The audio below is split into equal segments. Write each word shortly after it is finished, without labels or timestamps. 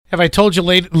Have I told you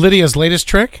Lydia's latest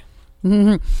trick?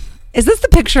 Mm-hmm. Is this the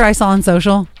picture I saw on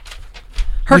social?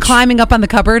 Her climbing up on the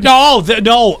cupboard? No,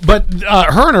 but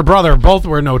her and her brother both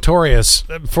were notorious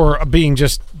for being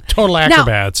just total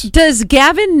acrobats. Now, does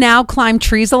Gavin now climb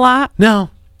trees a lot? No.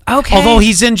 Okay. Although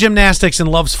he's in gymnastics and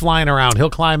loves flying around.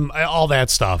 He'll climb all that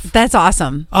stuff. That's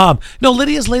awesome. No,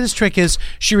 Lydia's latest trick is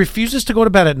she refuses to go to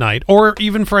bed at night or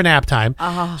even for a nap time.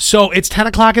 So it's 10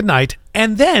 o'clock at night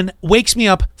and then wakes me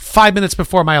up 5 minutes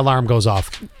before my alarm goes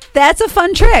off. That's a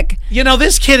fun trick. You know,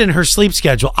 this kid and her sleep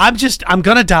schedule, I'm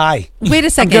going to die. Wait a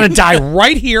second. I'm going to die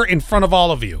right here in front of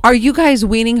all of you. Are you guys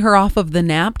weaning her off of the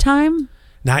nap time?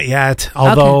 Not yet,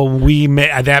 although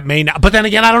that may not. But then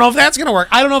again, I don't know if that's going to work.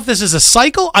 I don't know if this is a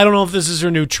cycle. I don't know if this is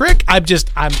her new trick.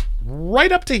 I'm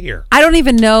right up to here. I don't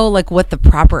even know what the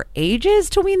proper age is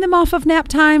to wean them off of nap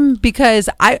time because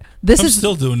I'm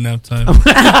still doing nap time. So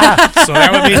that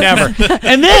would be never.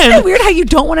 And then isn't it weird how you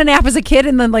don't want to nap as a kid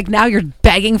and then now you're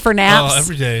begging for naps? Oh,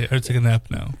 every day I take a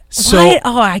nap now. So what?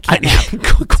 Oh, I can't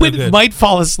nap. Quinn might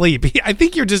fall asleep. I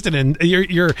think you're just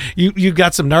you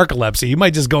got some narcolepsy. You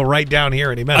might just go right down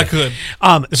here any minute. I could.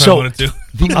 If I wanted to.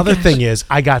 The other thing is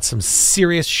I got some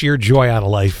serious sheer joy out of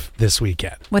life this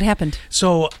weekend. What happened?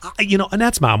 So,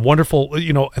 Annette's mom, wonderful,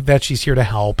 that she's here to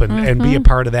help and be a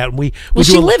part of that. And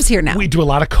she lives here now. We do a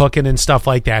lot of cooking and stuff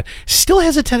like that. Still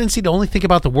has a tendency to only think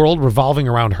about the world revolving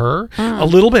around her a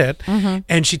little bit. Mm-hmm.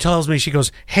 And she tells me, she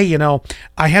goes, hey,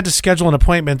 I had to schedule an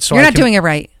appointment. So You're not doing it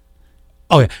right.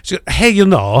 Oh yeah. So, hey,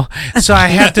 so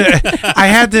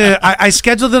I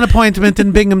scheduled an appointment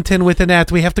in Binghamton with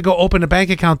Annette. We have to go open a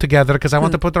bank account together because I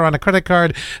want to put her on a credit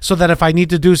card so that if I need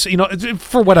to do,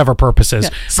 for whatever purposes.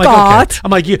 Yeah. Scott.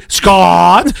 I'm like,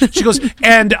 Scott. She goes,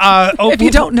 and if you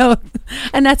don't know,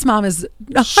 Annette's mom is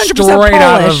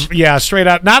 100% straight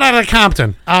out, not out of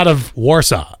Compton, out of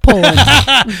Warsaw, Poland.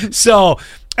 So.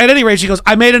 At any rate, she goes,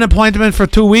 I made an appointment for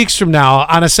 2 weeks from now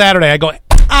on a Saturday. I go,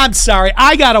 I'm sorry,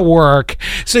 I got to work.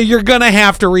 So you're going to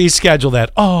have to reschedule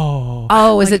that.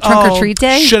 Oh, is it trunk or treat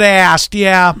day? Should have asked,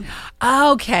 yeah.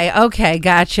 Okay,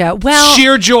 gotcha. Well,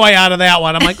 sheer joy out of that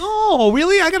one. I'm like, oh,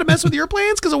 really? I got to mess with your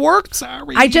plans because of work?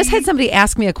 Sorry. I just had somebody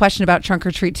ask me a question about trunk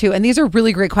or treat too, and these are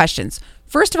really great questions.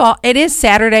 First of all, it is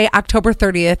Saturday, October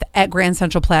 30th at Grand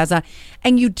Central Plaza,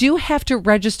 and you do have to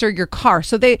register your car.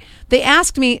 So they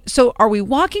asked me, so are we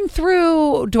walking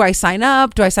through? Do I sign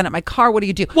up? Do I sign up my car? What do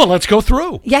you do? Well, let's go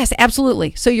through. Yes,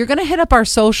 absolutely. So you're going to hit up our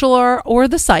social or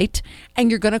the site,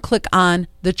 and you're going to click on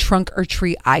the trunk or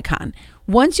treat icon.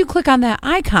 Once you click on that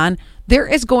icon, there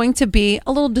is going to be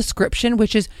a little description,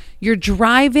 which is you're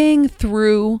driving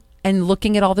through and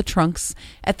looking at all the trunks.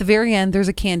 At the very end, there's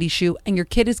a candy chute, and your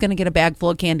kid is going to get a bag full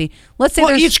of candy. Let's say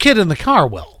each kid in the car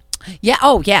will. Yeah.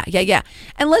 Oh, yeah.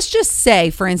 And let's just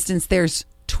say, for instance, there's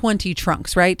 20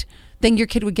 trunks, right? Then your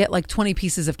kid would get 20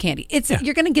 pieces of candy.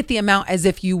 You're going to get the amount as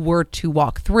if you were to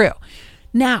walk through.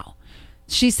 Now,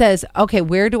 she says, okay,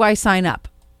 where do I sign up?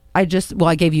 I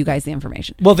gave you guys the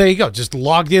information. Well, there you go. Just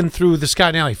logged in through the Scott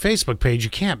and Allie Facebook page.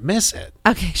 You can't miss it.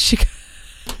 Okay,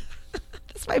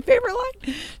 that's my favorite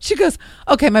line. She goes,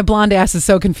 okay, my blonde ass is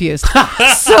so confused.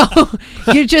 So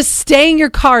you just stay in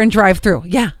your car and drive through.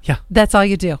 Yeah. That's all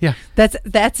you do. Yeah.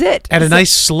 That's it. At a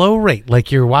nice slow rate,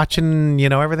 like you're watching,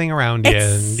 everything around you.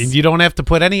 And you don't have to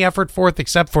put any effort forth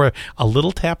except for a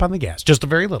little tap on the gas. Just a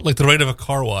very little. Like the rate of a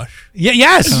car wash. Yeah,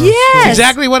 yes. Yes. That's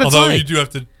exactly what it's Although like. you do have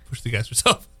to push the gas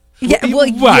yourself. Yeah,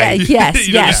 well, right. yes.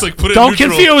 Just put it don't in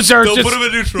neutral. confuse her. Don't put them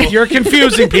in neutral. You're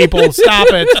confusing people. Stop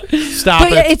it. Stop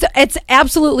it. It's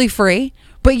absolutely free,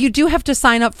 but you do have to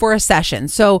sign up for a session.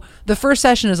 So the first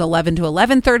session is 11 to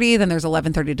 11:30. Then there's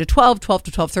 11:30 to 12, 12 to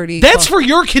 12:30. That's for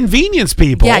your convenience,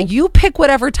 people. Yeah, you pick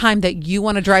whatever time that you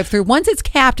want to drive through. Once it's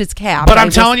capped, it's capped. But I'm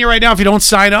telling you right now, if you don't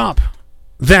sign up,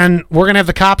 then we're going to have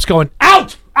the cops going,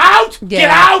 out, get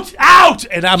out.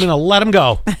 And I'm going to let them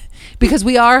go. Because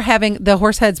we are having the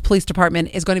Horseheads Police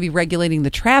Department is going to be regulating the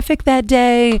traffic that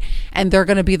day, and they're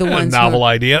going to be the ones. Novel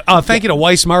idea. Thank you to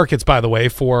Weiss Markets, by the way,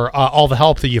 for all the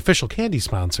help. The official candy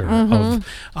sponsor of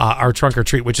our Trunk or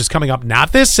Treat, which is coming up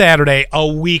not this Saturday, a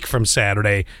week from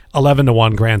Saturday, 11 to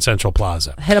 1, Grand Central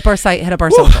Plaza. Hit up our site. Hit up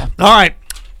our social. All right,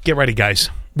 get ready,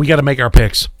 guys. We got to make our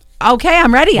picks. Okay,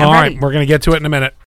 I'm ready. All right, we're going to get to it in a minute.